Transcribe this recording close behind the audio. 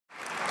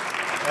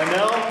And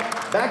now,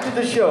 back to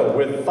the show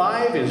with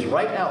 5 is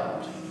Right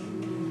Out.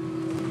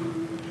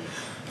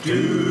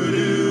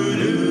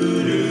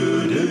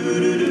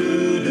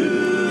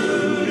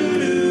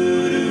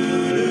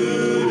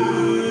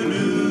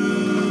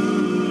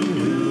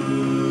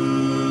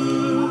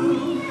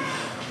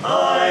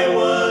 I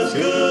was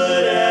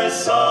good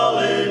as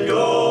solid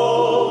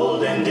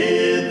gold and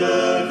did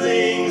the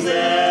things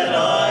that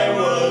I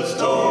was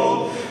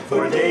told.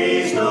 For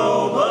days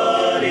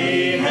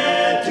nobody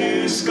had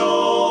to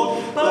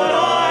scold, but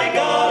I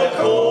got a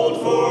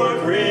cold for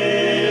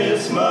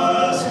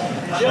Christmas.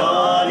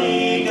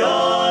 Johnny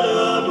got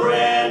a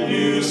brand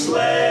new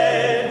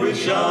sled with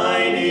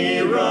shiny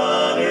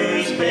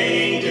runners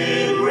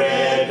painted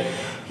red.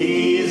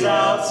 He's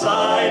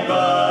outside,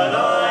 but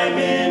I'm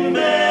in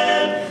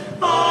bed.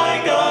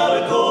 I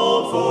got a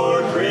cold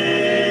for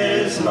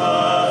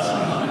Christmas.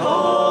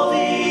 All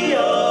the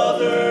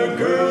other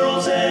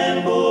girls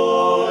and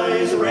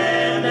boys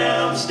ran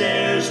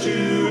downstairs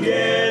to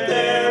get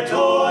their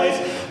toys,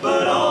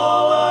 but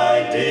all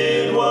I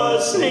did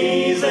was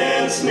sneeze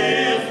and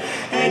sniff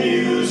and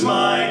use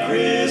my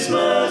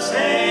Christmas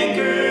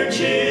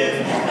handkerchief.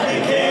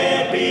 It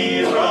can't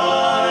be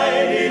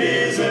right, it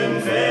isn't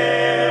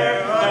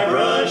fair. I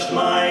brushed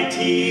my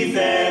teeth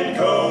and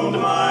combed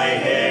my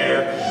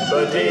hair,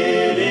 but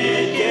did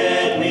it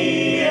get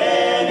me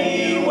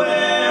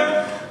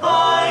anywhere?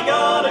 I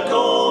got a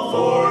cold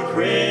for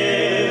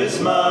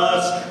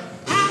Christmas.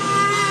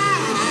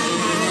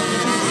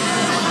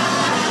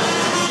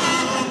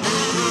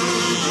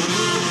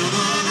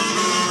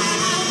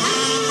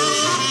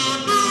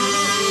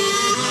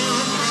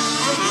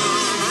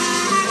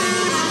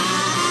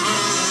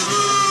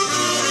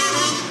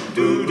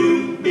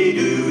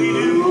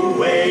 Do-do-be-do-be-doo,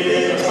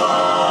 waited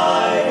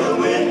by the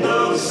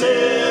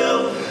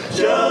windowsill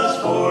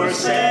just for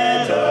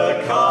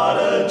Santa caught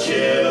a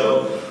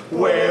chill.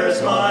 Where's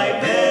my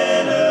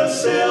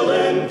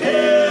penicillin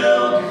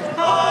pill?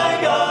 I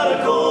got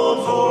a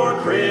cold for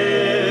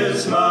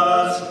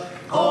Christmas.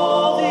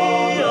 All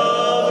the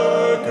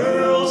other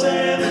girls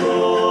and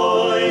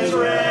boys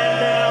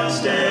ran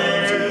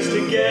downstairs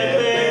to get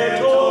their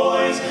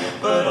toys,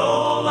 but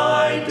all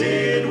I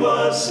did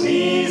was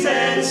sneeze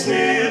and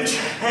sniff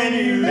and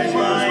use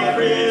my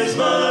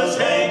Christmas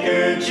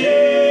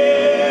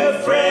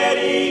handkerchief.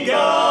 Freddie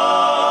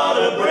got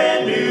a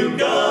brand new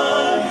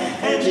gun,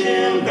 and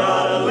Jim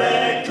got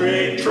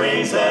electric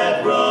trains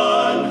that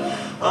run.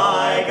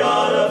 I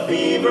got a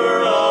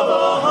fever of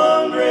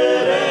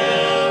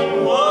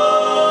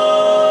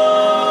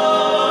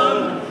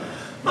 101.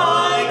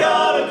 I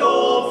got a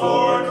cold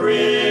for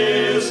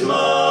Christmas.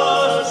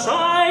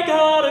 I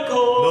got a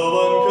cold. No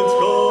one can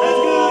scold as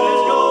good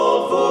as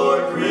gold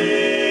for Christmas.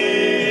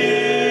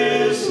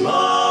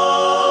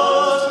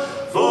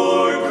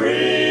 For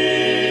Christmas.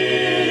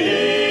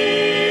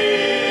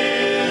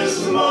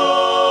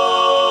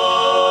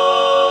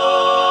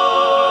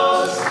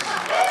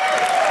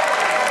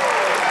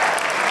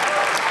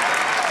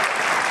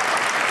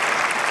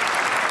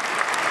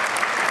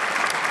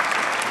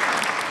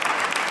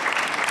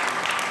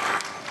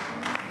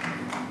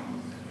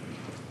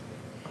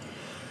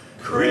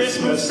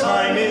 Christmas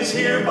time is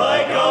here,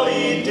 by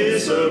golly,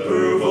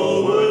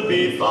 disapproval would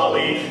be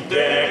folly.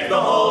 Deck the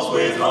halls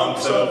with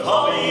hunks of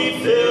holly,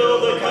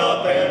 fill the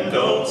cup and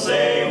don't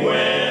say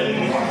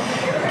when.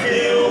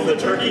 Kill the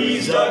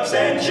turkeys, ducks,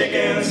 and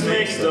chickens,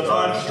 mix the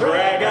punch,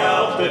 drag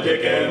out the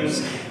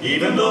dickens.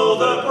 Even though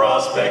the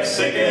prospect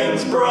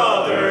sickens,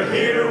 brother,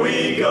 here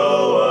we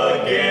go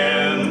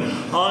again.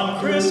 On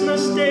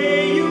Christmas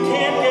Day you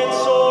can't get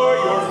sore,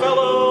 your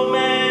fellow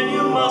man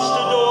you must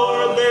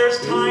adore. There's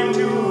time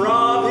to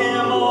rob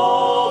him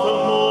all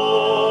the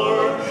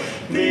more.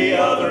 The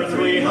other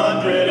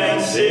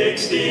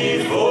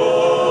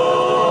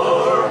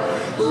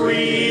 364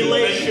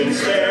 relations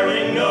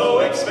sparing no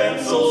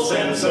expense will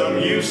send some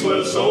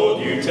useless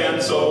old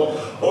utensil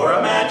or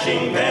a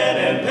matching pen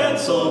and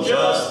pencil,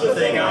 just the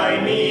thing I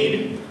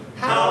need.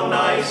 How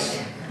nice.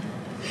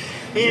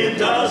 It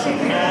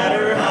doesn't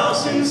matter how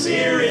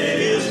sincere it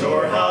is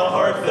nor how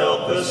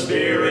heartfelt the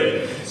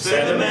spirit.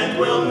 Sentiment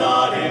will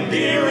not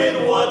endear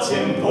it. What's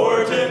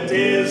important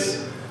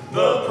is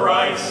the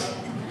price.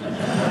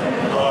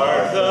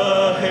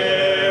 Martha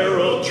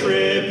Herald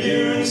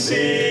Tribune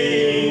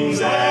sings,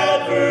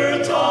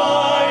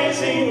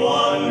 advertising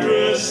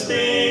wondrous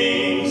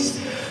things.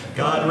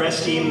 God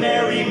rest ye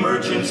merry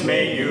merchants,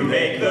 may you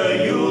make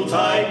the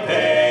Yuletide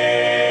pay.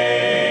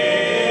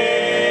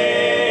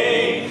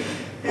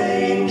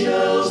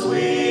 Angels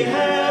we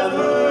have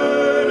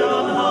heard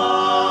on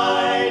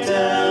high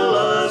tell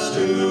us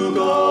to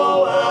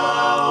go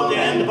out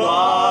and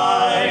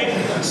buy.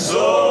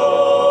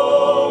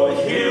 So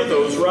hear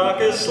those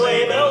raucous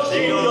sleigh bells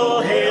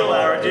jingle, hail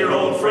our dear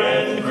old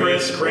friend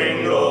Kris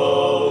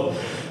Kringle,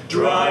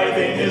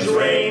 driving his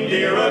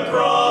reindeer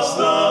across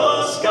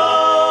the sky.